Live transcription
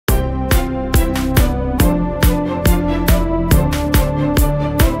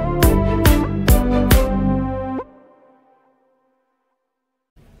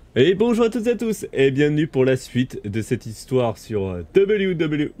Et bonjour à toutes et à tous et bienvenue pour la suite de cette histoire sur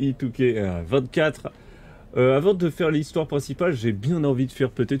WWE2K24. Avant de faire l'histoire principale, j'ai bien envie de faire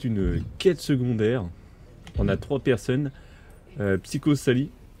peut-être une quête secondaire. On a 3 personnes. Psycho Sally.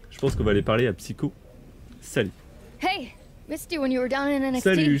 Je pense qu'on va aller parler à Psycho Sally. Hey, missed you when you were down in NXT.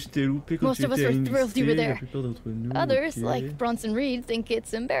 Salut, je t'ai loupé quand Most tu of us étais à were thrilled you were NXT, la there. plupart d'entre nous. Others, ok. like Bronson Reed, think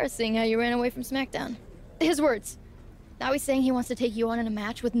it's embarrassing how you ran away from SmackDown. His words. Now he's saying he wants to take you on in a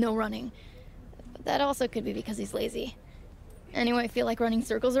match with no running. But that also could be because he's lazy. Anyway, I feel like running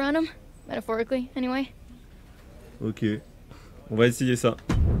circles around him. Metaphorically, anyway. Ok. On va essayer ça.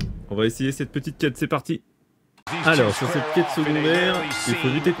 On va essayer cette petite quête, c'est parti. Alors, sur cette quête secondaire, il faut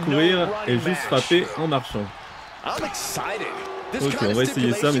éviter de courir et juste frapper en marchant. Ok, on va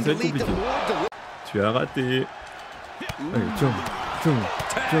essayer ça, mais ça va être compliqué. Tu as raté. Allez, tiens, tiens,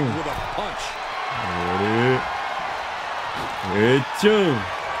 tiens. Allez. Et tiens.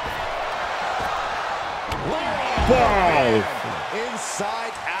 Wow.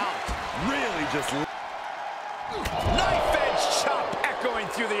 Inside out. Really just knife edge chop echoing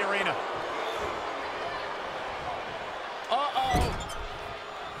through the arena.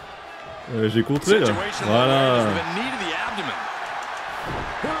 J'ai contré là. Voilà.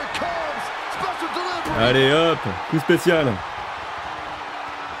 Allez hop, coup spécial.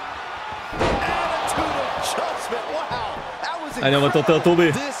 Allez, on va tenter un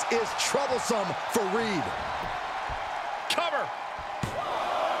tombé.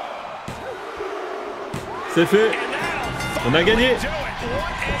 C'est fait. On a gagné.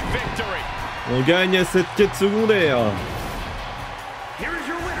 On gagne cette quête secondaire.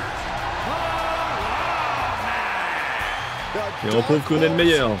 Et on prouve qu'on est le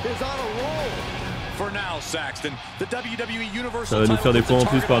meilleur. Ça va nous faire des points en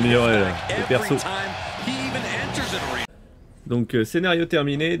plus pour améliorer les persos. Donc scénario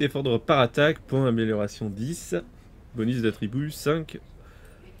terminé, défendre par attaque, point amélioration 10, bonus d'attribut 5,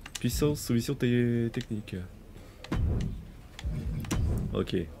 puissance, solution technique.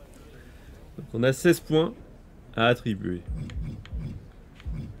 Ok. Donc on a 16 points à attribuer.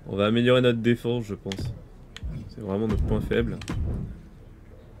 On va améliorer notre défense, je pense. C'est vraiment notre point faible.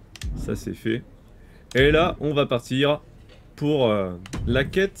 Ça c'est fait. Et là, on va partir pour la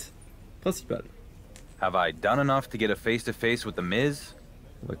quête principale. Have I done enough to get a face-to-face with the Miz?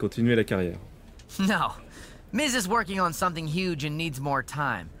 On va continuer la carrière. No. Miz is working on something huge and needs more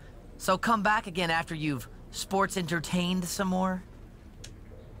time. So come back again after you've sports entertained some more.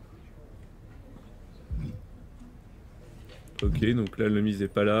 Ok, donc là, le Miz est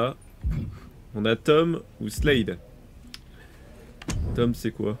pas là. On a Tom ou Slade. Tom, c'est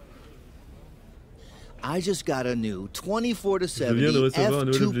quoi? I just got a new 24-70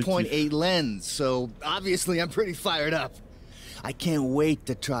 f2.8 lens, so obviously I'm pretty fired up. I can't wait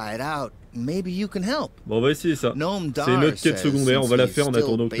to try it out. Maybe you can help. Bon, on va essayer ça. C'est une autre quête secondaire, on va la faire en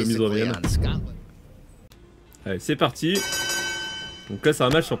attendant que le Miz revienne. Allez, c'est parti. Donc là, c'est un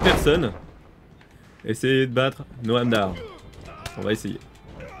match sur personne. Essayez de battre Noam Dar. On va essayer.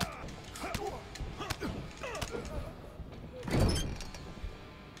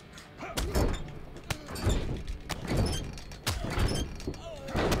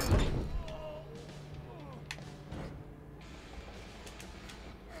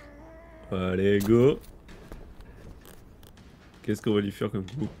 Allez, go. Qu'est-ce qu'on va lui faire comme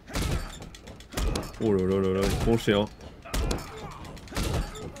coup? Oh là là là là, il prend cher.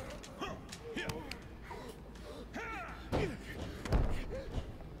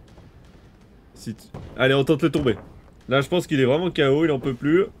 Si tu... Allez, on tente le tomber. Là, je pense qu'il est vraiment KO, il en peut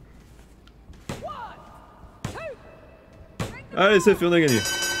plus. Allez, c'est fait, on a gagné.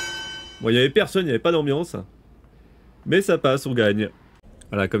 Bon, il n'y avait personne, il n'y avait pas d'ambiance. Mais ça passe, on gagne.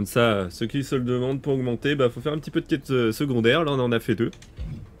 Voilà, comme ça, ceux qui se le demandent pour augmenter, bah faut faire un petit peu de quête secondaire. Là, on en a fait 2.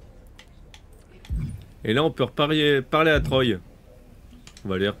 Et là, on peut parler à Troy. On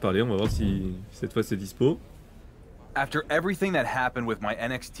va aller reparler, on va voir si cette fois c'est dispo. After everything that happened with my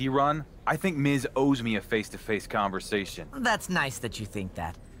NXT run, I think Miz owes me a face-to-face conversation. That's nice that you think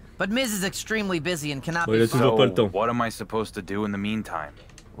that. But Miz is extremely busy and cannot Bon, il a be... toujours pas le temps. What am I supposed to do in the meantime?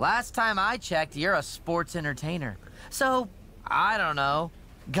 Last time I checked, you're a sports entertainer. So, I don't know.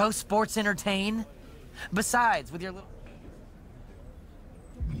 Go sports entertain? Besides, with your little...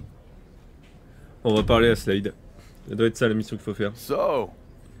 On va parler à Slade. Ça doit être ça la mission qu'il faut faire. So,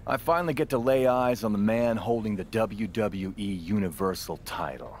 I finally get to lay eyes on the man holding the WWE Universal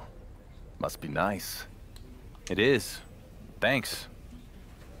title. Must be nice. It is. Thanks.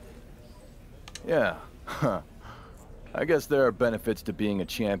 Yeah. Huh. I guess there are benefits to being a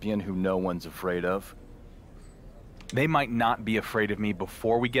champion who no one's afraid of. They might not be afraid of me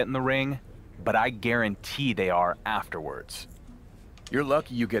before we get in the ring, but I guarantee they are afterwards. You're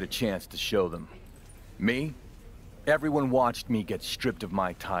lucky you get a chance to show them. Me? Everyone watched me get stripped of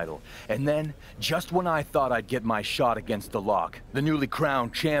my title. And then, just when I thought I'd get my shot against the Lock, the newly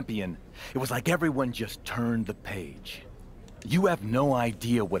crowned champion, it was like everyone just turned the page. You have no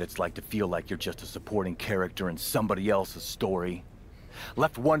idea what it's like to feel like you're just a supporting character in somebody else's story.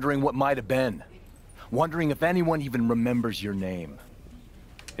 Left wondering what might have been. Wondering if anyone even remembers your name.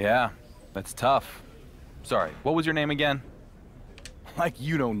 Yeah, that's tough. Sorry, what was your name again? Like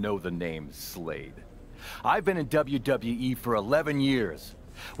you don't know the name Slade. I've been in WWE for 11 years,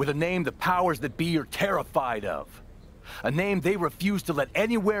 with a name the powers that be are terrified of. A name they refuse to let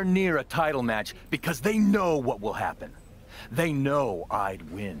anywhere near a title match because they know what will happen. They know I'd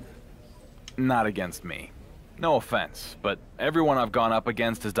win. Not against me. No offense, but everyone I've gone up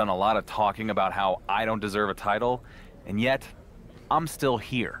against has done a lot of talking about how I don't deserve a title, and yet, I'm still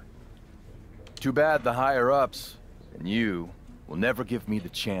here. Too bad the higher-ups, and you, will never give me the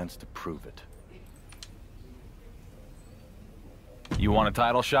chance to prove it. You want a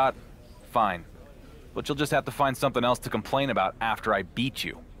title shot? Fine. But you'll just have to find something else to complain about after I beat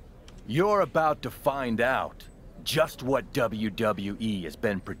you. You're about to find out just what WWE has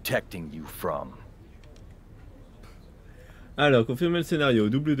been protecting you from. Alors, confirmer le scénario,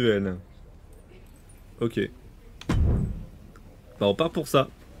 double duel. Ok. Bah, on part pour ça.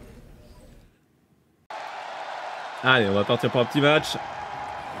 Allez, on va partir pour un petit match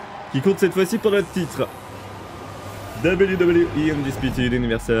qui compte cette fois-ci pour notre titre. WWE Undisputed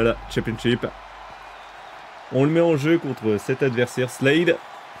Universal Championship. On le met en jeu contre cet adversaire, Slade.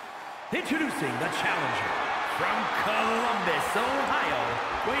 Introducing the challenger from Columbus, Ohio,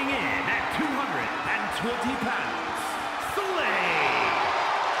 weighing in at 220 pounds, Slade.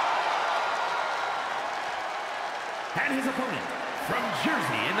 And his opponent from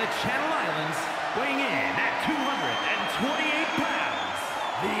Jersey in the Channel Islands, weighing in at 228 pounds,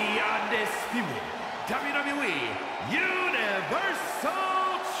 the undisputed WWE Universal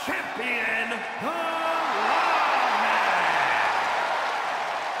Champion, the Lawman.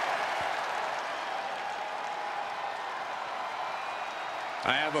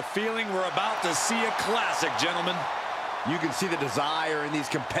 I have a feeling we're about to see a classic, gentlemen. You can see the desire in these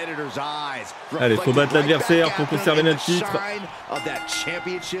competitors' eyes. Allez, faut battre l'adversaire pour conserver notre titre.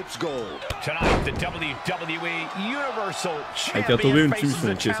 Avec un tombé une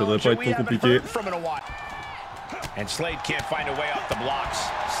pulsion, ok, ça devrait pas être trop compliqué. And Slade can't find a way off the blocks.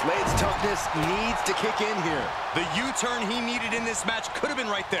 Slade's toughness needs to kick in here. The U-turn he needed in this match could have been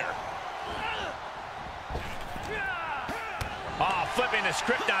right there. Oh, flipping the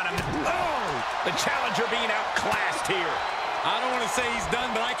script on him. Oh, the challenger being outclassed here. I don't want to say he's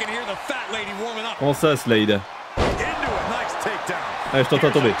done, but I can hear the fat lady warming up. Prends ça, Slade. Into a nice takedown. Allez, je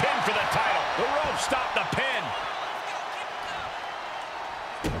t'entends tomber. Pin for the title. The rope stopped the pin.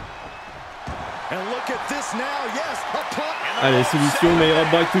 And look at this now. Yes, a pump. Allez, solution, meilleur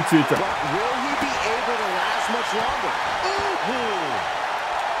break tout de suite. But will he be able to last much longer? Ooh.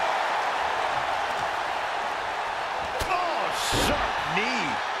 Sharp knee.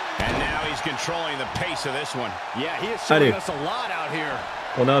 And now he's controlling the pace of this one. Yeah, he is showing us a lot out here.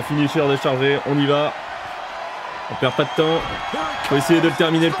 On a un finisher déchargé, on y va. On perd pas de temps. Faut essayer de le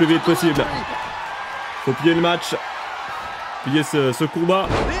terminer le plus vite possible. Faut plier le match. Plier ce combat.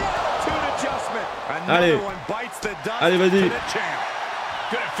 Allez. Allez, vas-y.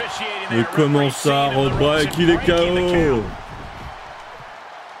 Mais comment ça, Road Break, il est KO.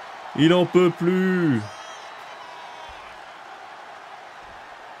 Il en peut plus.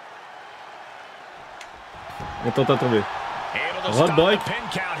 On tente à tomber. Road Break.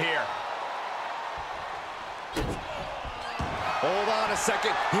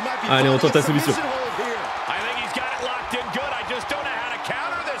 Allez, on tente la solution.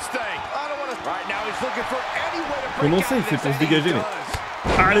 Comment ça, il fait pour se dégager, mais...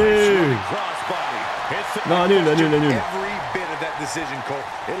 Allez. Non, annule, annule, annule.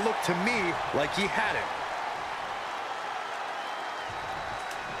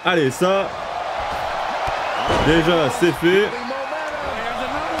 Allez, ça... Déjà, c'est fait.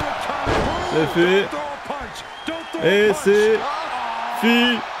 C'est fait. Et c'est...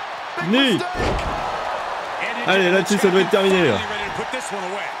 fini. Allez, là-dessus, ça doit être terminé, là.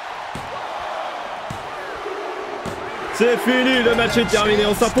 C'est fini, le match est terminé,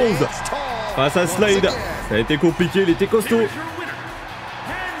 on s'impose face à Slade. Ça a été compliqué, il était costaud.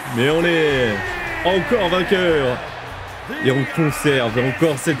 Mais on est encore vainqueur. Et on conserve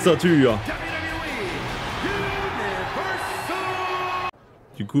encore cette ceinture.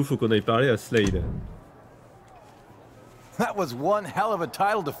 Du coup, faut qu'on aille parler à Slade. That was one hell of a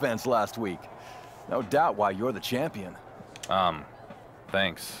title defense last week. No doubt why you're the champion.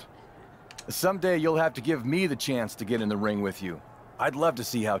 Thanks. Someday you'll have to give me the chance to get in the ring with you. I'd love to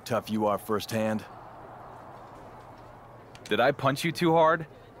see how tough you are firsthand. Did I punch you too hard?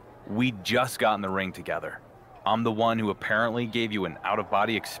 We just got in the ring together. I'm the one who apparently gave you an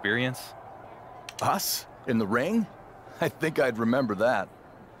out-of-body experience. Us? In the ring? I think I'd remember that.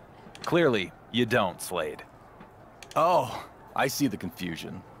 Clearly, you don't, Slade. Oh, I see the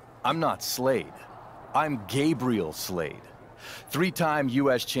confusion. I'm not Slade. I'm Gabriel Slade. 3-time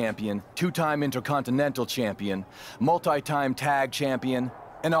U.S. champion, 2-time Intercontinental champion, multi-time tag champion,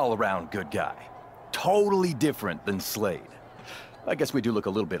 an all-around good guy. Totally different than Slade. I guess we do look a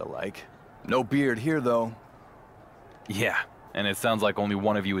little bit alike. No beard here, though. Yeah, and it sounds like only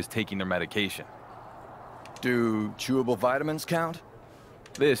one of you is taking their medication. Do chewable vitamins count?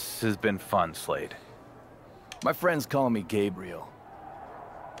 This has been fun, Slade. My friends call me Gabriel.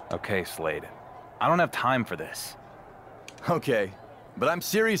 Okay, Slade. I don't have time for this. Okay, but I'm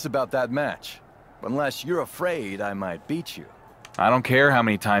serious about that match. Unless you're afraid I might beat you. I don't care how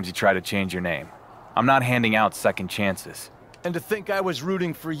many times you try to change your name. I'm not handing out second chances. And to think I was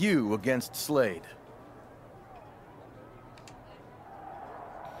rooting for you against Slade.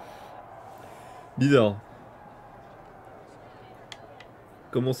 Bizarre.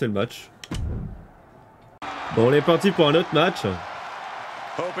 Comment c'est le match? Bon, on est parti pour un autre match.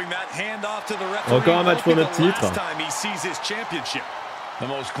 Encore un match pour notre titre.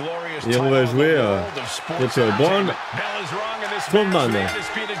 Et on va jouer contre Braun Strowman.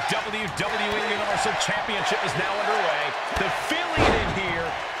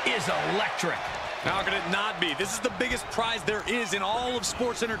 How can it not be? This is the biggest prize there is in all of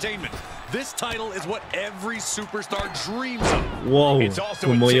sports entertainment. This title is what every superstar dreams of. Wow,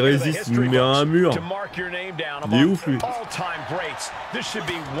 comment il résiste à un mur. Il est ouf lui. This should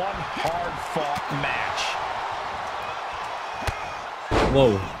be one hard-fought match.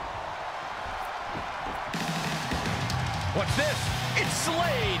 Wow. What's this? It's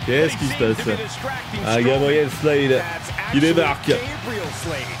Slade. Qu'est-ce qui se passe? Ah, Gabriel Slade qui débarque. Gabriel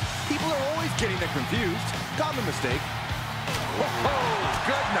Slade. People are always getting them confused. Common mistake. Whoa,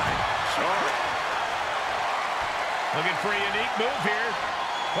 good night. Sorry. Looking for a unique move here.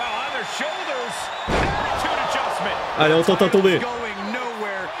 Wow, on their shoulders. Attitude adjustment. Allez, on tente un tomber. Going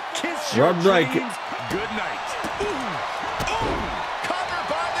nowhere. Kiss your Rob break. dreams. Good night. Ooh. Ooh. Covered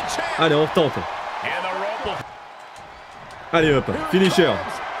by the champ. Allez, on retente. And the rope will... Allez hop, finisher.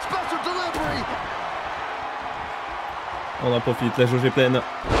 Special delivery. On en profite, la jauge est pleine.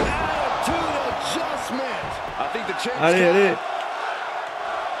 Allez, allez.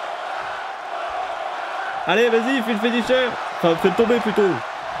 Allez, vas-y, fais le finisher. Enfin, fais le tomber plutôt.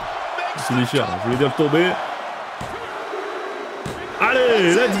 Finisher, je voulais dire le tomber.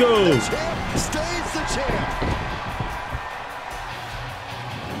 Allez, let's go.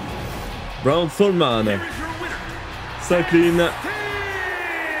 Braun Strowman s'incline.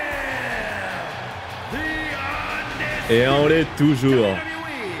 Et on l'est toujours.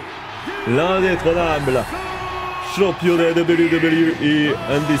 L'indétrônable champion de WWE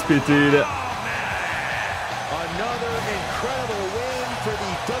Undisputed. Another incredible win for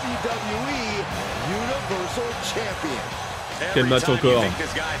the WWE Universal Champion. Quel match encore.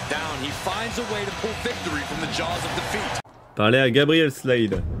 Parler à Gabriel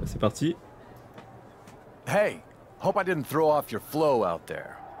Slade. C'est parti. Hey, hope I didn't throw off your flow out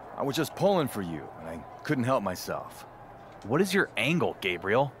there. I was just pulling for you, and I couldn't help myself. What is your angle,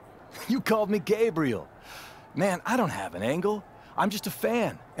 Gabriel? You called me Gabriel. Man, I don't have an angle. I'm just a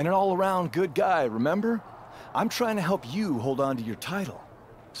fan and an all-around good guy, remember? I'm trying to help you hold on to your title.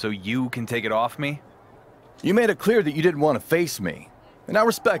 So you can take it off me? You made it clear that you didn't want to face me, and I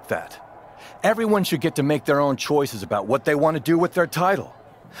respect that. Everyone should get to make their own choices about what they want to do with their title.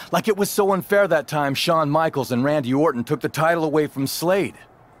 Like it was so unfair that time Shawn Michaels and Randy Orton took the title away from Slade.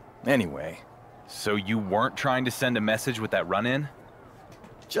 Anyway. So you weren't trying to send a message with that run-in?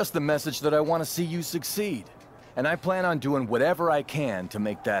 Just the message that I want to see you succeed. And I plan on doing whatever I can to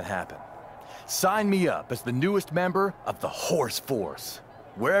make that happen. Sign me up as the newest member of the Horse Force.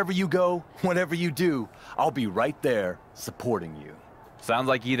 Wherever you go, whatever you do, I'll be right there supporting you. Sounds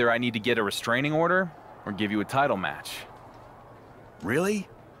like either I need to get a restraining order or give you a title match. Really?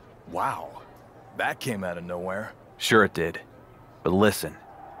 Wow. That came out of nowhere. Sure it did. But listen,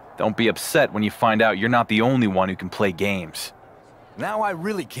 don't be upset when you find out you're not the only one who can play games. Now I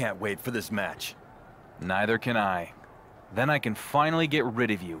really can't wait for this match. Neither can I. Then I can finally get rid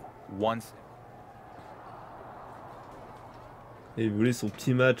of you, once... Et il voulait son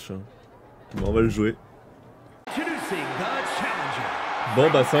petit match. Bon, on va le jouer. Introducing the Bon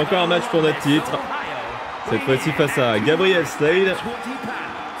bah c'est encore un match pour notre titre. Cette fois-ci face à Gabriel Slade.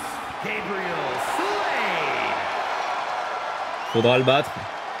 Faudra le battre.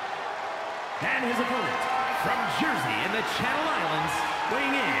 And his opponent from Jersey in the Channel Islands,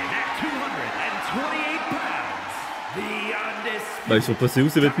 weighing in at 228 pounds, the undisputed Bah ils sont passés où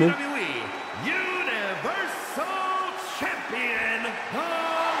ces vêtements? WWE Universal Champion,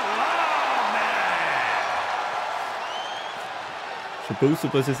 Je sais pas où sont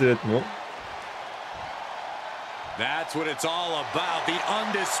passés ces vêtements. That's what it's all about, the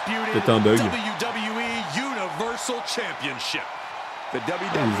undisputed C'est un bug. WWE Universal Championship. The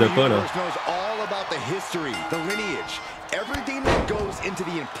WWE Universe knows all about the history, the lineage, everything that goes into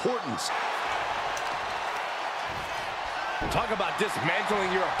the importance. Talk about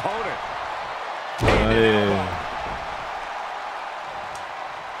dismantling your opponent. Allez.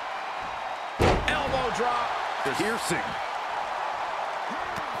 Elbow drop. Piercing.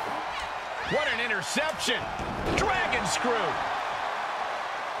 What an interception. Dragon screw.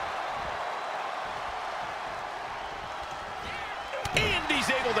 And he's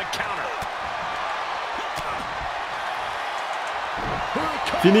able to counter.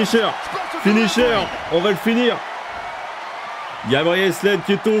 Finisher. Finisher. On va le finir. Gabriel Slade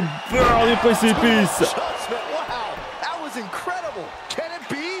qui est au bord du précipice.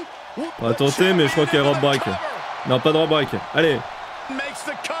 On va tenter, mais je crois qu'il y a drop break. Non, pas drop break. Allez.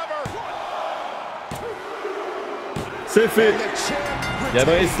 C'est fait.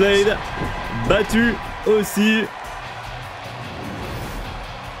 Gabriel Slade battu aussi.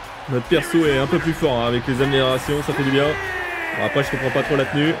 Notre perso est un peu plus fort hein, avec les améliorations, ça fait du bien. Bon, après, je comprends pas trop la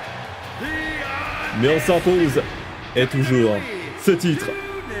tenue. Mais on s'impose. Et toujours ce titre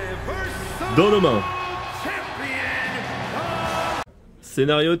dans nos mains.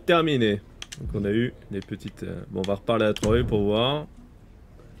 Scénario terminé. Donc on a eu les petites... Bon, on va reparler à 3 pour voir.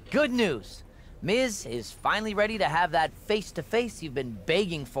 Good news. Miz is finally ready to have that face-to-face you've been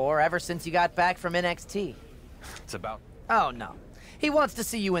begging for ever since you got back from NXT. It's about... Oh, no. He wants to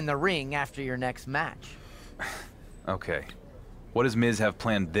see you in the ring after your next match. Okay. What does Miz have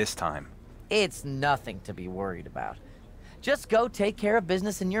planned this time? It's nothing to be worried about. Just go take care of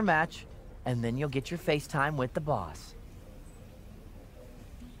business in your match, and then you'll get your FaceTime with the boss.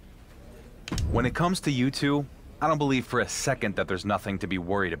 When it comes to you two, I don't believe for a second that there's nothing to be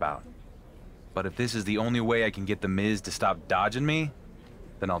worried about. But if this is the only way I can get the Miz to stop dodging me,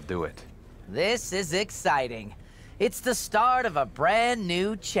 then I'll do it. This is exciting. It's the start of a brand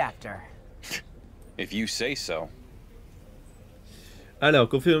new chapter. If you say so. Alors,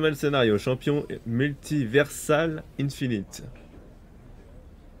 confirmez le scénario. Champion multiversal Infinite.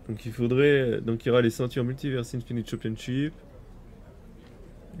 Donc il faudrait... Donc il y aura les ceintures Multiverse Infinite Championship.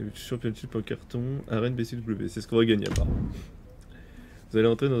 Et le Championship en carton. Arène BCW. C'est ce qu'on va gagner à part. Vous allez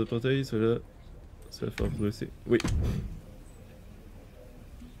entrer dans le portail. Cela va faire progresser. Oui.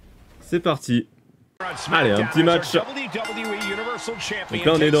 C'est parti. Allez, un petit match. Donc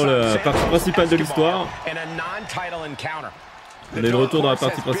là on est dans la partie principale de l'histoire. On est de retour dans la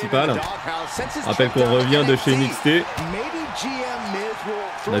partie principale. Je rappelle qu'on revient de chez NXT.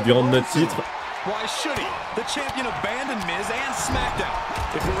 On a dû rendre notre titre.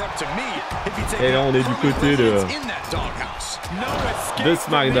 Et là on est du côté de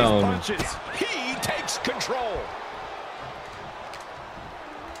SmackDown.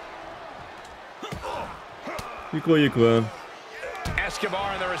 Vous croyez quoi?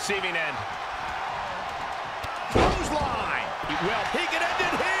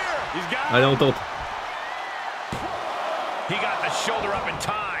 Allez, on tente.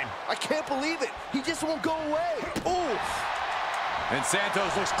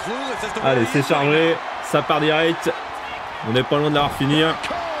 Allez, c'est chargé. Ça part direct. On n'est pas loin de la finir.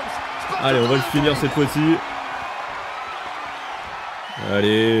 Allez, on va le finir cette fois-ci.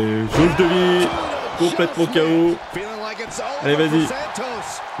 Allez, jauge de vie. Complètement KO. Allez, vas-y.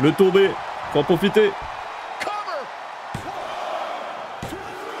 Le tomber. Faut en profiter.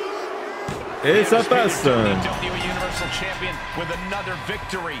 Et ça passe. Champion with another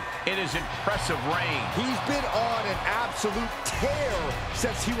victory in his impressive reign. He's been on an absolute tear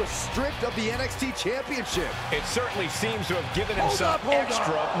since he was stripped of the NXT Championship. It certainly seems to have given him some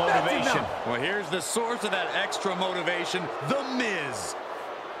extra motivation. Well, here's the source of that extra motivation, The Miz.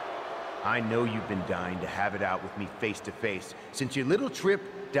 I know you've been dying to have it out with me face to face since your little trip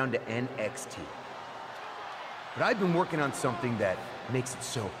down to NXT. But I've been working on something that makes it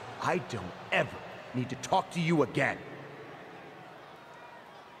so I don't ever need to talk to you again.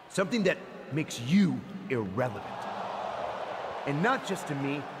 Something that makes you irrelevant. And not just to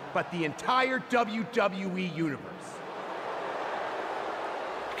me, but the entire WWE Universe.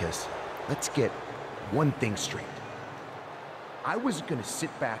 Because let's get one thing straight. I wasn't gonna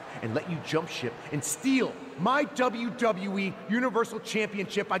sit back and let you jump ship and steal my WWE Universal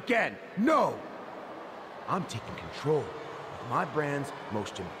Championship again. No! I'm taking control of my brand's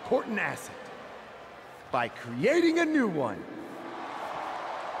most important asset by creating a new one.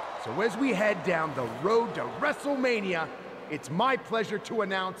 So as we head down the road to WrestleMania, it's my pleasure to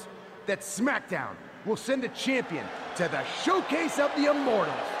announce that SmackDown will send a champion to the showcase of the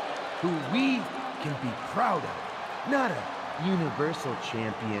Immortals, who we can be proud of. Not a Universal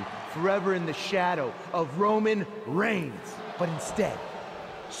Champion forever in the shadow of Roman Reigns, but instead,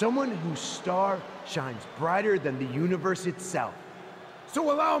 someone whose star shines brighter than the universe itself.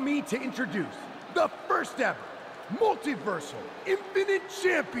 So allow me to introduce the first ever Multiversal Infinite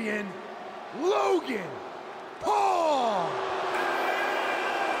Champion, Logan Paul!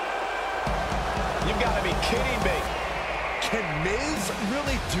 You've got to be kidding me. Can Miz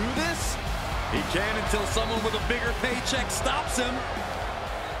really do this? He can until someone with a bigger paycheck stops him.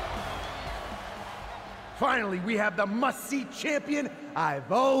 Finally, we have the must-see champion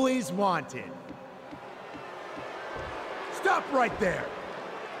I've always wanted. Stop right there.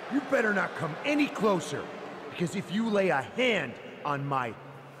 You better not come any closer, because if you lay a hand on my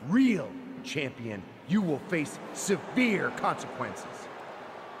real champion, you will face severe consequences.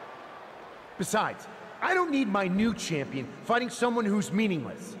 Besides, I don't need my new champion fighting someone who's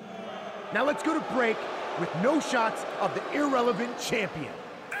meaningless. Now let's go to break with no shots of the irrelevant champion.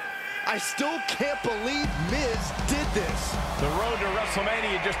 I still can't believe Miz did this. The road to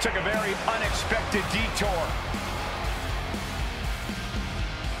WrestleMania just took a very unexpected detour.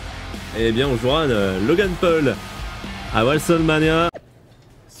 Eh bien, on jouera Logan Paul à WrestleMania.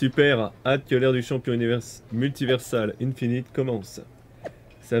 Super, hâte que l'ère du champion multiversal Infinite commence.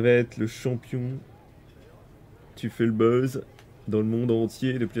 Ça va être le champion. Tu fais le buzz dans le monde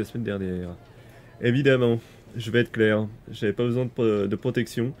entier depuis la semaine dernière. Évidemment, je vais être clair, j'avais pas besoin de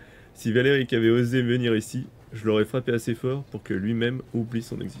protection. Si Valéryck avait osé venir ici, je l'aurais frappé assez fort pour que lui-même oublie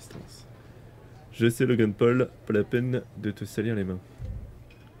son existence. Je sais Logan Paul, pas la peine de te salir les mains.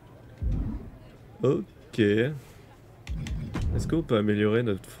 Ok. Est-ce qu'on peut améliorer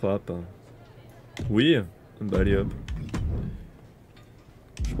notre frappe? Oui? Bah allez hop.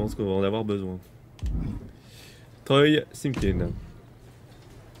 Je pense qu'on va en avoir besoin. Troy Simkin.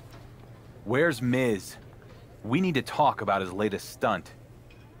 Where's Miz? We need to talk about his latest stunt.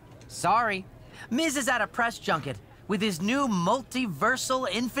 Sorry. Miz is at a press junket with his new Multiversal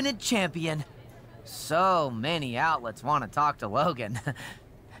Infinite Champion. So many outlets want to talk to Logan.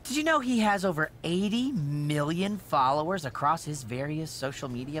 Did you know he has over 80 million followers across his various social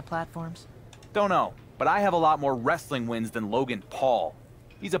media platforms? Don't know, but I have a lot more wrestling wins than Logan Paul.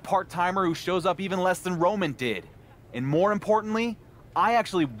 He's a part-timer who shows up even less than Roman did. And more importantly, I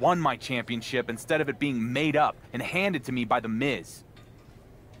actually won my championship instead of it being made up and handed to me by The Miz.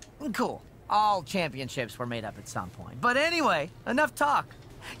 Cool. All championships were made up at some point. But anyway, enough talk.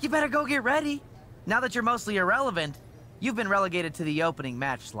 You better go get ready. Now that you're mostly irrelevant, you've been relegated to the opening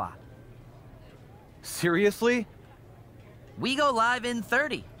match slot. Seriously? We go live in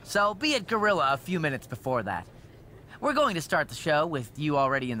 30, so be at Gorilla a few minutes before that. We're going to start the show with you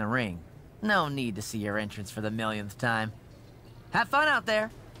already in the ring. No need to see your entrance for the millionth time. Have fun out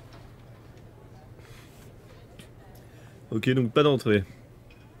there. Ok, donc pas d'entrée.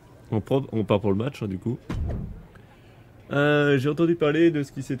 On part pour le match, hein, du coup. J'ai entendu parler de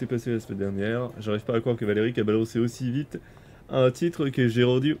ce qui s'était passé la semaine dernière. J'arrive pas à croire que Valéryck a balancé aussi vite un titre que j'ai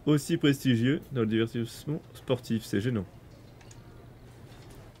rendu aussi prestigieux dans le divertissement sportif. C'est gênant.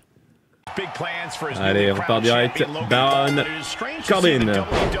 Allez, on part direct. Baron Corbin.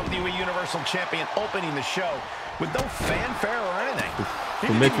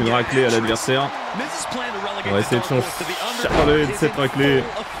 Faut mettre une raclée à l'adversaire. On va essayer de changer de cette raclée.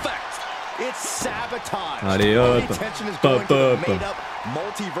 Allez hop, pop pop.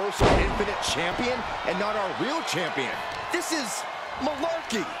 Multiversal Infinite Champion and not our real champion. This is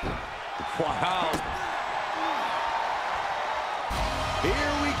malarkey. Wow.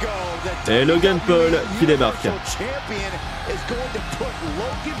 Here we go. Et Logan Paul qui débarque. Champion is going to put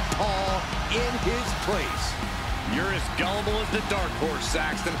Logan Paul in his place. You're as gullible as the dark horse,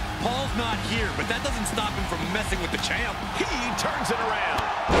 Saxton. Paul's not here, but that doesn't stop him from messing with the champ. He turns it around.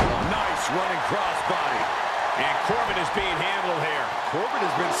 Nice running crossbody. And Corbin is being handled here. Corbin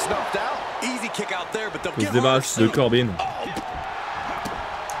has been snuffed out. Easy kick out there, but they'll Il get se débarrasse de Corbin.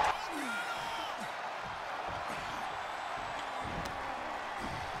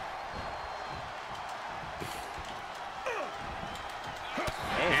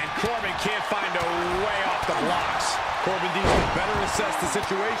 And Corbin can't find a way off the blocks. Corbin needs to better assess the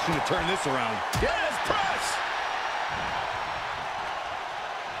situation to turn this around. Yes, press!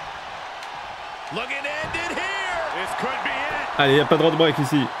 Looking to end it here! This could be it! Allez, il n'y a pas de road break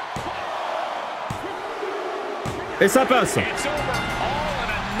ici. Et ça passe! It's over, all in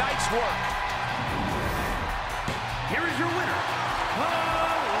a nice work. Here is your winner.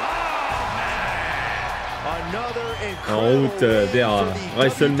 Another En route vers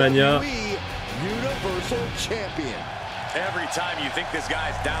WrestleMania. Universal Champion. Every time you think this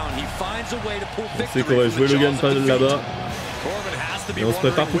guy's down, he finds a way to pull On sait qu'on va jouer Logan Paul là-bas. Et on se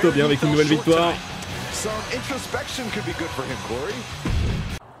prépare plutôt bien avec une nouvelle victoire.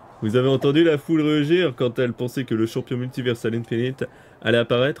 Vous avez entendu la foule réagir quand elle pensait que le champion Multiversal Infinite allait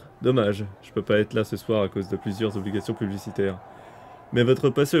apparaître? Dommage, je peux pas être là ce soir à cause de plusieurs obligations publicitaires. Mais votre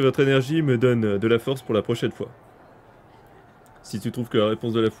passion et votre énergie me donnent de la force pour la prochaine fois. Si tu trouves que la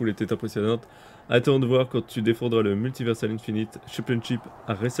réponse de la foule était impressionnante, attends de voir quand tu défendras le Multiversal Infinite Championship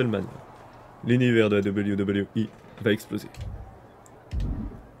à WrestleMania. L'univers de la WWE va exploser.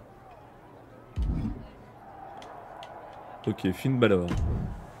 Ok, Finn Balor.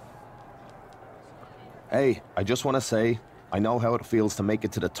 Hey, I just want to say, I know how it feels to make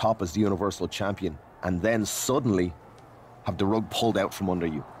it to the top as the Universal Champion, and then suddenly have the rug pulled out from under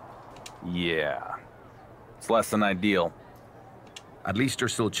you. Yeah. It's less than ideal. At least you're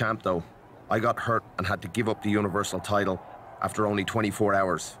still champ, though. I got hurt and had to give up the Universal title after only 24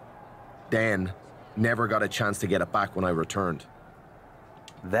 hours. Then, never got a chance to get it back when I returned.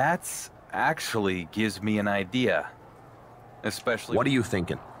 That's actually gives me an idea. Especially... What are you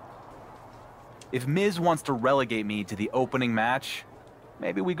thinking? If Miz wants to relegate me to the opening match,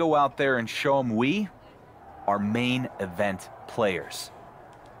 maybe we go out there and show him we are main event players.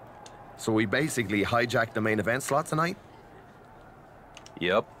 So we basically hijacked the main event slot tonight?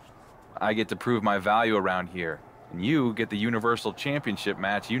 Yep. I get to prove my value around here, and you get the Universal Championship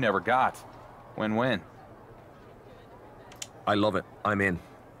match you never got. Win-win. I love it. I'm in.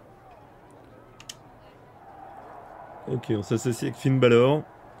 Ok, on s'associe avec Finn Balor.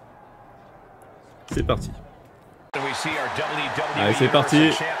 C'est parti. Allez, c'est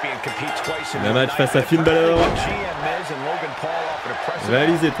parti. Le match face à Finn Balor.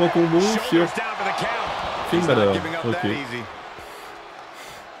 Réaliser 3 combos sur Finn Balor. Ok.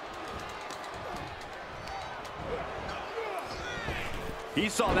 He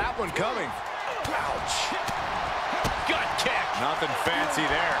saw that one coming. Ouch. Gut kick. Nothing fancy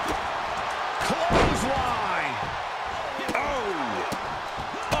there. Clothesline. Oh.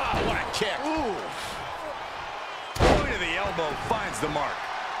 Oh, what a kick. Ooh. Point of the elbow finds the mark.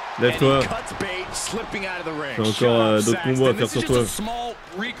 Lève-toi. J'ai encore d'autres combos à faire sur toi. Small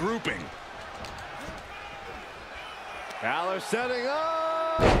regrouping. Balor setting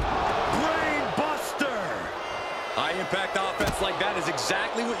up. Brain buster. High impact offense like that is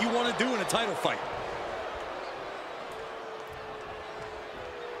exactly what you want to do in a title fight.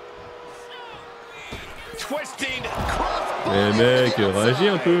 Twisting. Eh mec, réagis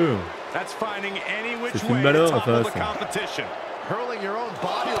un peu. C'est Finn Balor en face. Hurling your own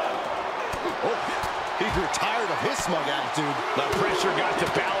body. Oh, he grew tired of his smug attitude. The pressure got to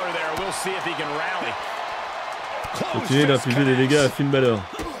Balor there. We'll see if he can rally. Continuez d'infliger des dégâts à Finn Balor.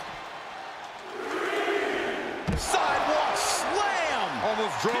 Sidewalk slam.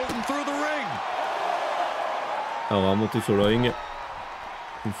 Almost drove him through the ring. Alors on va remonter sur le ring.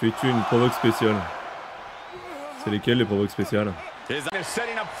 Il fait une provoque spéciale. C'est lesquelles les provoques spéciales?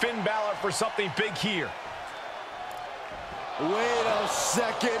 Setting up Finn Balor for something big here. Wait a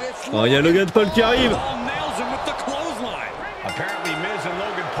second, it's oh, il y a Logan Paul qui arrive. Apparently Miz and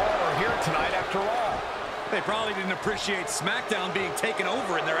Logan Paul are here tonight after all. They probably didn't appreciate SmackDown being taken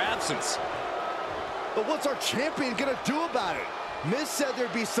over in their absence. But what's our champion gonna do about it? Miz said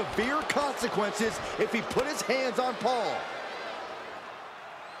there'd be severe consequences if he put his hands on Paul.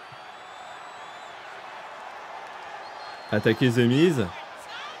 Attaquer The Miz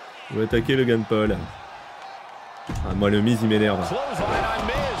ou attaquer Logan Paul? Ah, moi le Miz il m'énerve.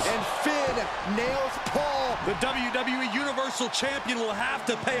 The WWE Universal Champion will have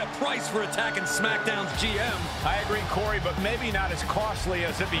to pay a price for attacking SmackDown's GM. I agree, Corey, but maybe not as costly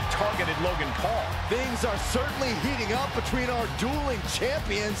as if he targeted Logan Paul. Things are certainly heating up between our dueling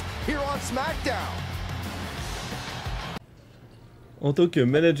champions here on SmackDown. En tant que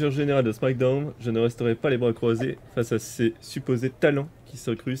manager général de SmackDown, je ne resterai pas les bras croisés face à ces supposés talents qui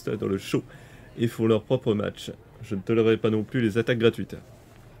s'incrustent dans le show et font leur propre match. Je ne tolérerai pas non plus les attaques gratuites.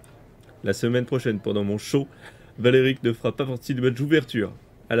 La semaine prochaine, pendant mon show, Valéryck ne fera pas partie du match d'ouverture.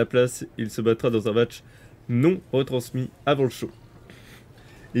 À la place, il se battra dans un match non retransmis avant le show.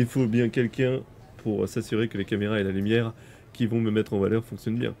 Il faut bien quelqu'un pour s'assurer que les caméras et la lumière qui vont me mettre en valeur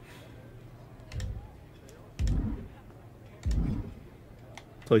fonctionnent bien.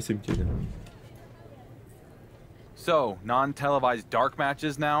 So, non-televised dark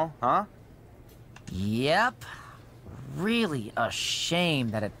matches now, huh? Yep. Really a shame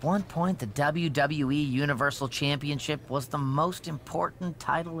that at one point the WWE Universal Championship was the most important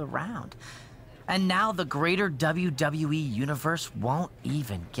title around. And now the greater WWE Universe won't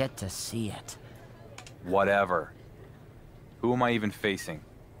even get to see it. Whatever. Who am I even facing?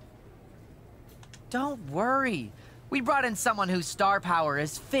 Don't worry. We brought in someone whose star power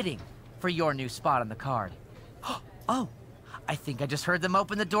is fitting for your new spot on the card. Oh, I think I just heard them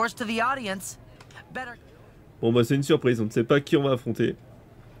open the doors to the audience. Better... Bon bah c'est une surprise, on ne sait pas qui on va affronter.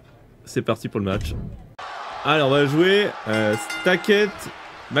 C'est parti pour le match. Alors on va jouer Stackett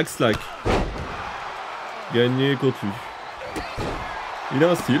Max Slack. Gagner contre lui. Il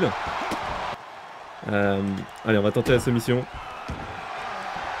a un style. Allez, on va tenter la soumission.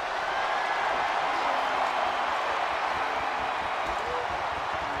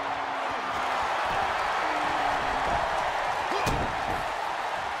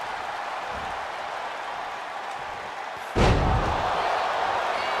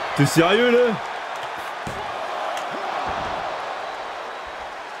 T'es sérieux là?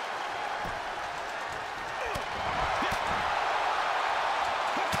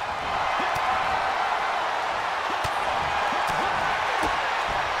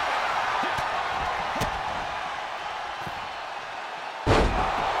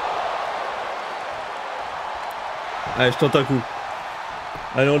 Allez, je tente un coup.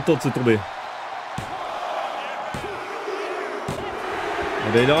 Allez, on le tente de se tomber.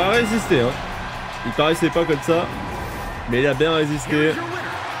 Eh ben, il aura résisté, hein. Il paraissait pas comme ça, mais il a bien résisté.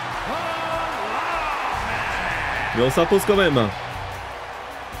 Mais on s'impose quand même.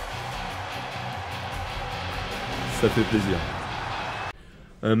 Ça fait plaisir.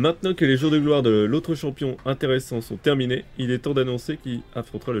 Maintenant que les jours de gloire de l'autre champion intéressant sont terminés, il est temps d'annoncer qui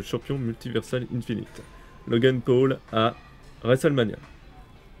affrontera le champion multiversal Infinite, Logan Paul, à WrestleMania.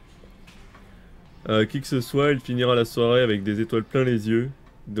 Qui que ce soit, il finira la soirée avec des étoiles plein les yeux,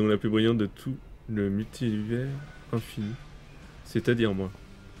 dont la plus brillante de tout le multivers infini. C'est-à-dire moi.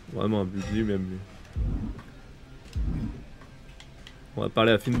 Vraiment un budget même lui. On va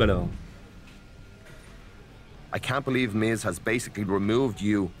parler à Finn Balor. I can't believe Miz has basically removed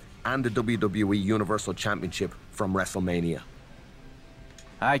you and the WWE Universal Championship from WrestleMania.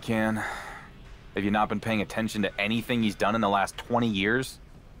 I can. Have you not been paying attention to anything he's done in the last 20 years?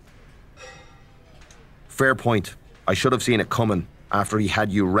 Fair point. I should have seen it coming after he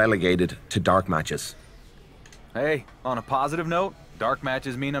had you relegated to dark matches. Hey, on a positive note, dark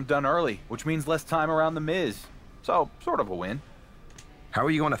matches mean I'm done early, which means less time around the Miz. So, sort of a win. How are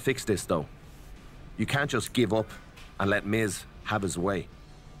you going to fix this, though? You can't just give up and let Miz have his way.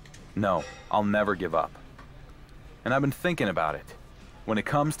 No, I'll never give up. And I've been thinking about it. When it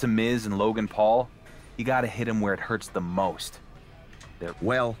comes to Miz and Logan Paul, you gotta hit him where it hurts the most.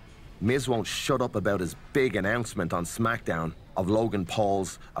 Well, Miz won't shut up about his big announcement on SmackDown of Logan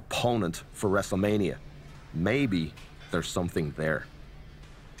Paul's opponent for WrestleMania. Maybe there's something there.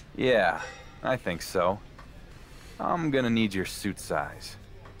 Yeah, I think so. I'm gonna need your suit size.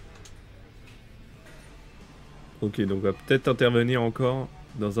 Ok, donc on va peut-être intervenir encore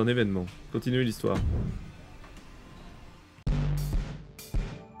dans un événement. Continuez l'histoire.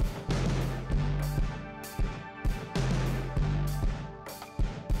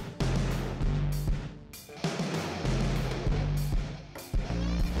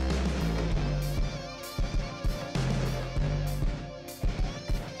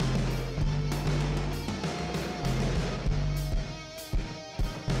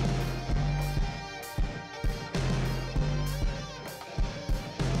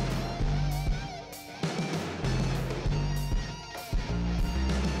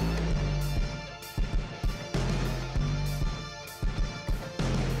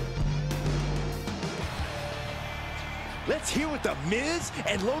 Let's hear what The Miz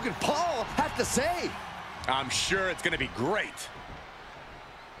and Logan Paul have to say. I'm sure it's going to be great.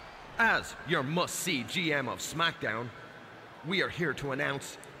 As your must-see GM of SmackDown, we are here to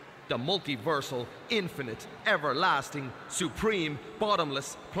announce the multiversal, infinite, everlasting, supreme,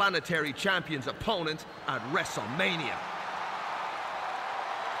 bottomless, planetary champion's opponent at WrestleMania.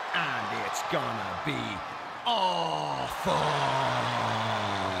 And it's gonna be awful.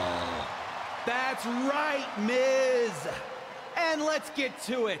 That's right, Miz. And let's get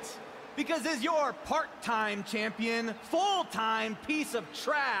to it. Because as your part-time champion, full-time piece of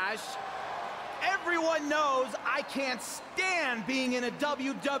trash, everyone knows I can't stand being in a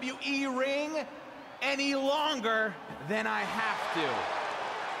WWE ring any longer than I have to.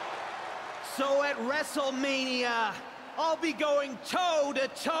 So at WrestleMania, I'll be going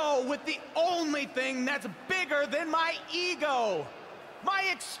toe-to-toe with the only thing that's bigger than my ego. My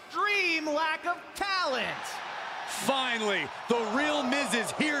extreme lack of talent. Finally, the real Miz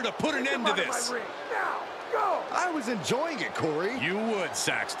is here to put an end to this. Now, go! I was enjoying it, Corey. You would,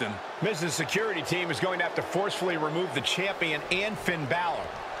 Saxton. Miz's security team is going to have to forcefully remove the champion and Finn Balor.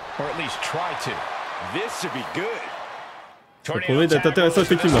 Or at least try to. This should be good. Ça promet d'être intéressant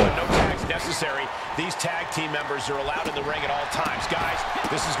effectivement. No tags necessary. These tag team members are allowed in the ring at all times, guys.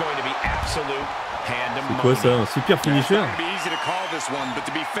 This is going to be absolute pandemonium. C'est quoi ça, un super finisher?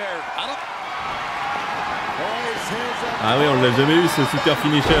 Ah oui, on l'a jamais eu ce super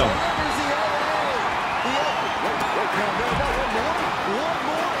finisher.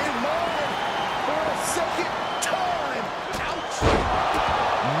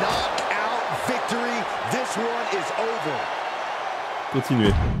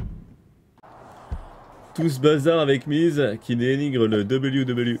 Continuez. Tout ce bazar avec Miz qui dénigre le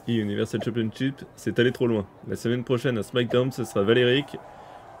WWE Universal Championship, c'est allé trop loin. La semaine prochaine à SmackDown, ce sera Valéryck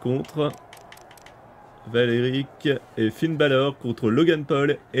contre Valéryck et Finn Balor contre Logan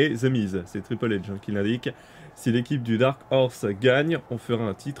Paul et The Miz. C'est Triple H qui l'indique. Si l'équipe du Dark Horse gagne, on fera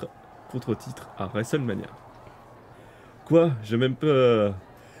un titre contre titre à WrestleMania. Quoi? J'ai même pas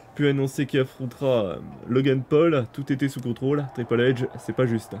pu annoncer qui affrontera Logan Paul. Tout était sous contrôle. Triple H, c'est pas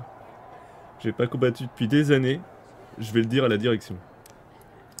juste. J'ai pas combattu depuis des années. Je vais le dire à la direction.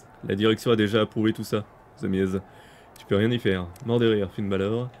 La direction a déjà approuvé tout ça, The Miz. Tu peux rien y faire. Mort de rire, Finn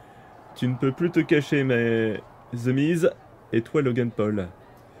Balor. Tu ne peux plus te cacher, mais The Miz et toi, Logan Paul.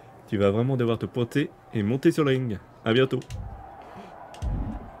 Tu vas vraiment devoir te pointer et monter sur le ring. À bientôt.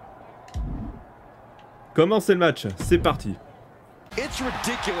 Commencez le match, c'est parti.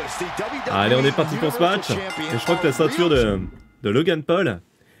 Allez, on est parti pour ce match. Et je crois que la ceinture de Logan Paul,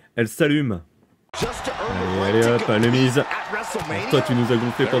 elle s'allume. Allez, allez hop, le Miz. Toi, tu nous as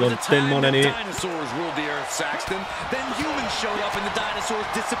gonflé pendant tellement d'années.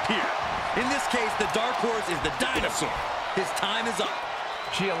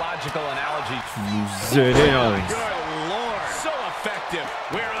 Geological analogy. So effective.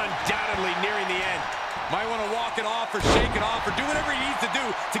 We're undoubtedly nearing the end. Might want to walk it off or shake it off or do whatever he needs to do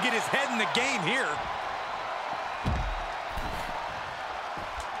to get his head in the game here.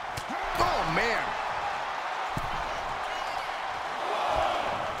 Oh, man.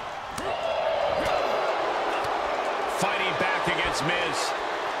 Fighting back against Miz.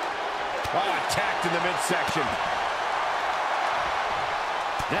 Oh, attacked in the midsection.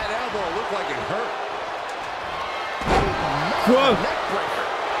 That elbow looked like it hurt. Quoi?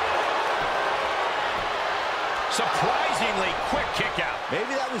 Surprisingly quick kick out.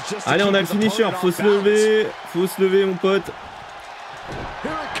 Maybe that was just. Allez, on a le finisher. Faut se lever, mon pote.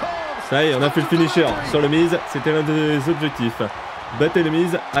 Ça y est, on a fait le finisher sur le Miz. C'était l'un des objectifs. Battez le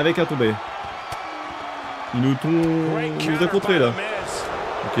Miz avec un tombé. Il nous a contré là.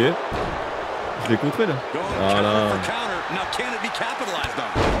 Ok. Je l'ai contré là. Voilà.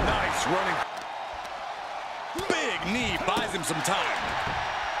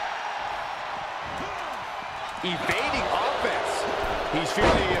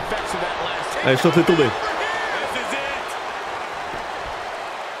 Allez, je suis en train de tomber.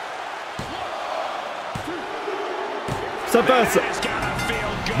 Ça passe.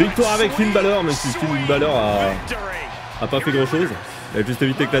 Victoire avec Finn Balor, même si Finn Balor a pas fait grand chose. Il a juste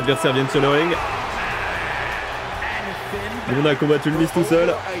évité que l'adversaire vienne sur le ring. On a combattu le Miz tout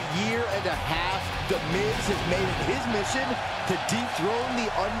seul. The Miz has made it his mission to dethrone the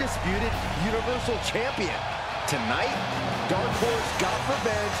Undisputed Universal Champion. Tonight, Dark Horse got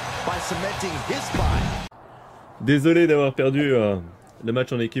revenge by cementing his spot. Désolé d'avoir perdu le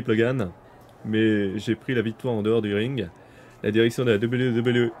match en équipe, Logan, mais j'ai pris la victoire en dehors du ring. La direction de la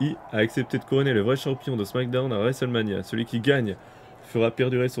WWE a accepté de couronner le vrai champion de SmackDown à WrestleMania. Celui qui gagne fera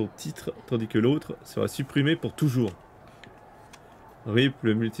perdurer son titre, tandis que l'autre sera supprimé pour toujours. RIP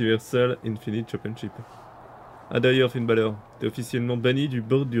le Multiversal Infinite Championship. Ah d'ailleurs, Finn Balor, t'es officiellement banni du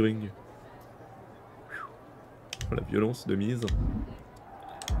bord du ring. Oh, la violence de Miz.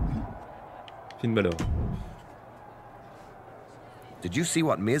 Finn Balor. Did you see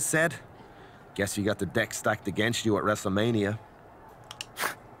what Miz said? Guess you got the deck stacked against you at WrestleMania.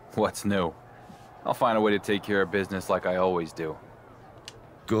 What's new? I'll find a way to take care of business like I always do.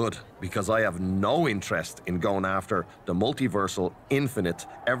 Good, because I have no interest in going after the multiversal, infinite,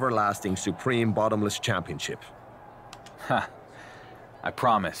 everlasting, supreme, bottomless championship. Ha! I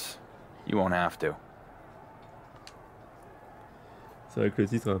promise, you won't have to. C'est vrai que le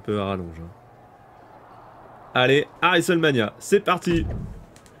titre est un peu à rallonge. Hein. Allez, à WrestleMania, c'est parti.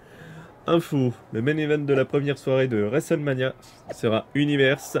 Info, le main event de la première soirée de WrestleMania sera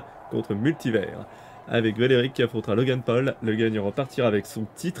Universe contre Multivers, avec Valéryck qui affrontera Logan Paul. Le gagnant repartira avec son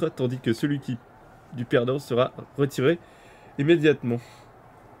titre, tandis que celui du perdant sera retiré immédiatement.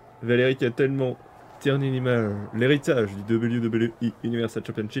 Valéryck a tellement terni l'héritage du WWE Universal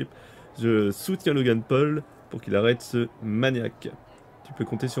Championship. Je soutiens Logan Paul pour qu'il arrête ce maniaque. Tu peux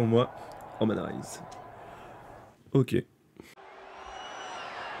compter sur moi en Manrise. Ok.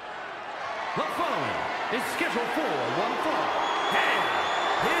 The following is scheduled for one fall, and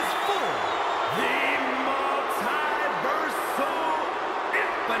is for the multiversal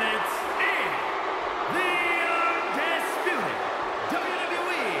infinite and the undisputed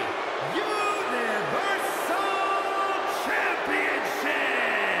WWE Universal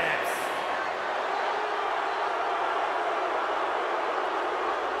Championships.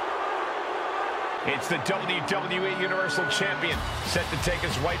 It's the WWE Universal Champion, set to take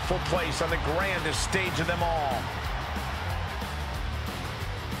his rightful place on the grandest stage of them all.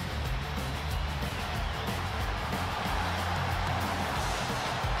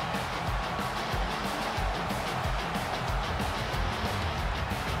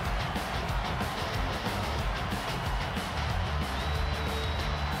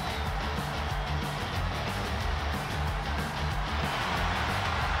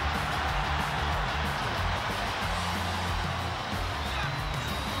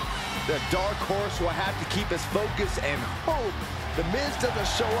 The dark horse will have to keep his focus and hope the Miz doesn't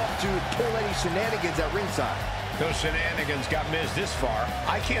show up to pull any shenanigans at ringside. Those shenanigans got Miz this far.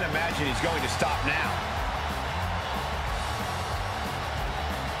 I can't imagine he's going to stop now.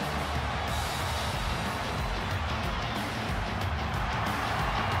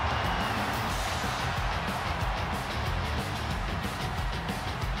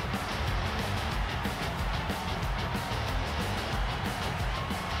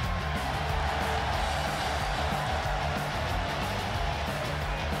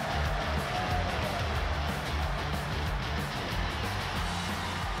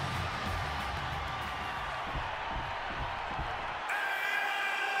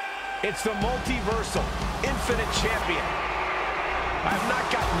 It's the multiversal infinite champion. I've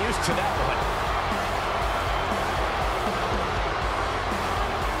not gotten used to that one.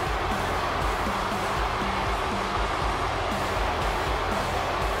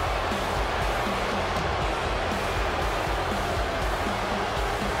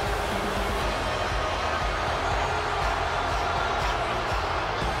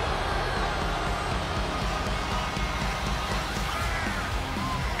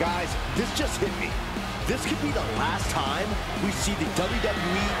 Guys, this just hit me. This could be the last time we see the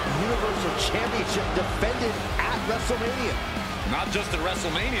WWE Universal Championship defended at WrestleMania. Not just at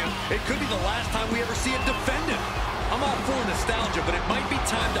WrestleMania, it could be the last time we ever see it defended. I'm all for nostalgia, but it might be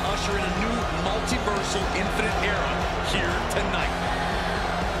time to usher in a new multiversal infinite era here tonight.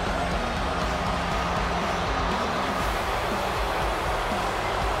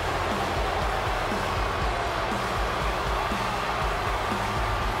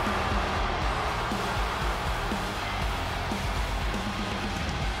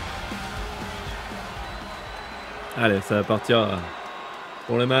 Allez, ça va partir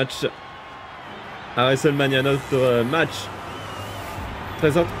pour le match à WrestleMania, notre match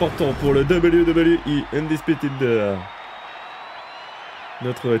très important pour le WWE Undisputed,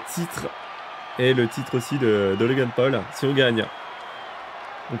 notre titre et le titre aussi de Logan Paul. Si on gagne,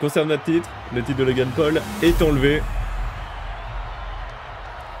 on conserve notre titre, le titre de Logan Paul est enlevé.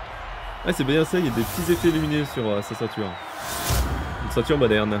 Ah, c'est bien ça, il y a des petits effets lumineux sur sa ceinture, une ceinture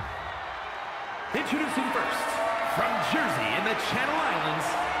moderne. Introducing first, from Jersey in the Channel Islands,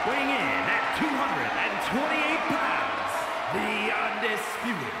 weighing in at 228 pounds, the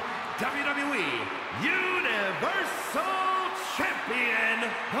undisputed WWE Universal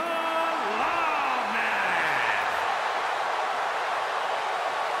Champion, the Lawman.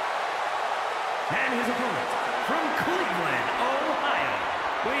 And his opponent, from Cleveland, Ohio,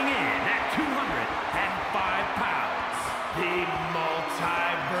 weighing in at 205 pounds, the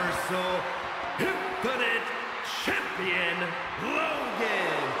multiversal infinite champion,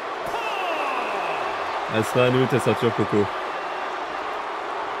 Logan Paul. Elle sera à nous ta ceinture, Coco.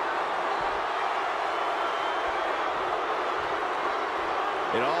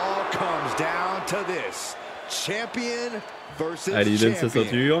 It all comes down to this. Champion versus Allez, il donne sa champion.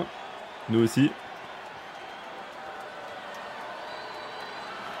 ceinture. Nous aussi.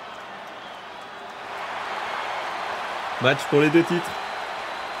 Match pour les deux titres.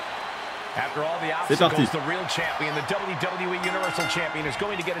 After all the C'est parti. obstacles, the real champion, the WWE Universal Champion, is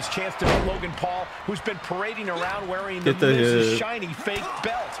going to get his chance to meet Logan Paul, who's been parading around wearing the Miz's shiny fake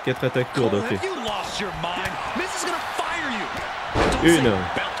belt. 4 attaques lourdes, ok. Have you lost your mind? Miz is gonna fire you. Une.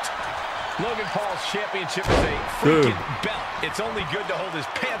 Belt. Logan Paul's championship is a freaking belt. It's only good to hold his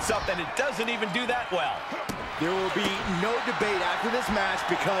pants up, and it doesn't even do that well. There will be no debate after this match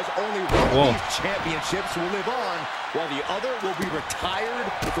because only one of these championships will live on, while the other will be retired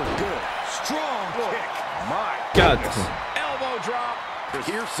for good. Strong kick. My goodness. Elbow drop.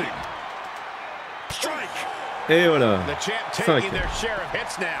 Piercing. Strike. Et voilà. The champ 5. taking their share of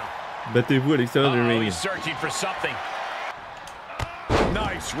hits now. Battez-vous à l'extérieur du ring. He's searching for something.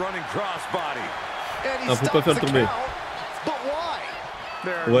 Nice running crossbody. Ah, faut pas faire le tomber.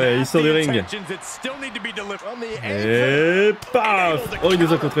 Ouais, il sort du ring. Et paf! Oh, il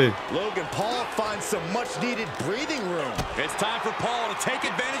nous a contré. Logan Paul finds some much needed breathing room. It's time for Paul to take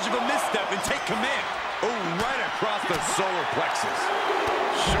advantage of a misstep and take command. Oh, right across the solar plexus.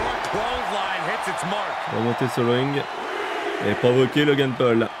 Short clothesline hits its mark. Remonter sur le ring et provoquer Logan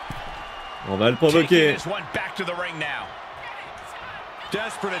Paul. On va le provoquer.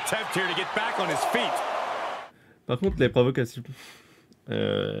 Desperate attempt here to get back on his feet. Par contre, les provocations.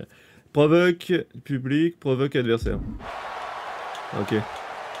 Provoque public, provoque adversaire. Ok.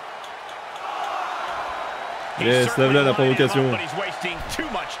 Yes, là la provocation.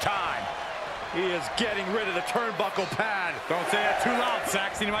 He is getting rid of the turnbuckle pad. Don't say that too loud,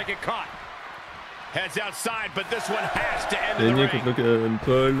 Saxon. You might get caught. Heads outside, but this one has to end the Gagné ring. contre Logan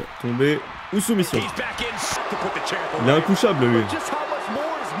Paul, tombé ou soumission. He's back in to put the chair Il est intouchable lui. Just how much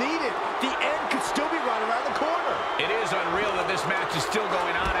more is needed? The end could still be right around the corner. It is unreal that this match is still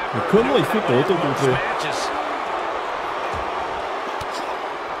going on after. Mais comment il fait pour autant contrer?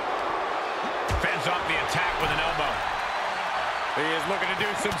 Fends off the attack with an elbow. He is looking to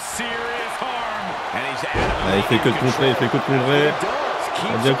do some serious harm. And he's Ah, il fait que de contrer, il fait que de contrer. Ça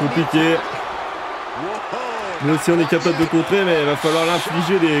devient compliqué. Nous aussi on est capable de contrer, mais il va falloir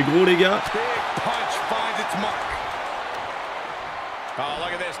l'infliger des gros les gars.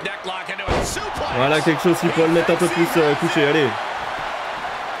 Voilà quelque chose qu'il faut le mettre un peu plus couché, allez.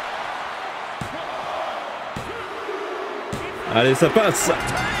 Allez, ça passe.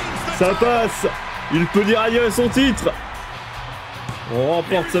 Ça passe. Il peut dire adieu à son titre. On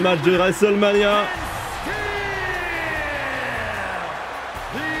remporte ce match de WrestleMania.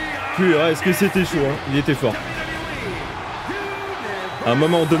 Pur, est-ce que c'était chaud, hein? Il était fort. À un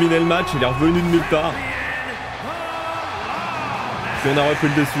moment on dominait le match, il est revenu de nulle part. Puis on a repris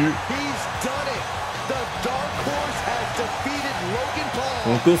le dessus.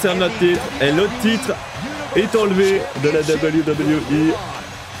 On conserve notre titre et l'autre titre est enlevé de la WWE.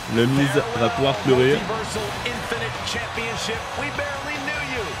 Le Miz va pouvoir pleurer.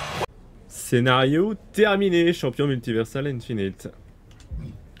 Scénario terminé, champion multiversal Infinite.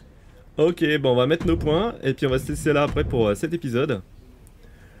 Ok, bon on va mettre nos points et puis on va se laisser là après pour cet épisode.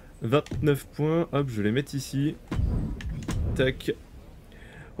 29 points, hop je vais les mettre ici. Tac.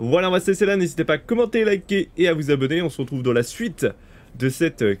 Voilà, on va se laisser là, n'hésitez pas à commenter, liker et à vous abonner. On se retrouve dans la suite de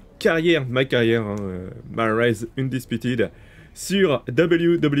cette carrière, ma carrière, hein, My Rise Undisputed sur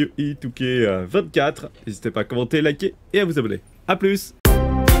WWE2K24. N'hésitez pas à commenter, liker et à vous abonner. A plus!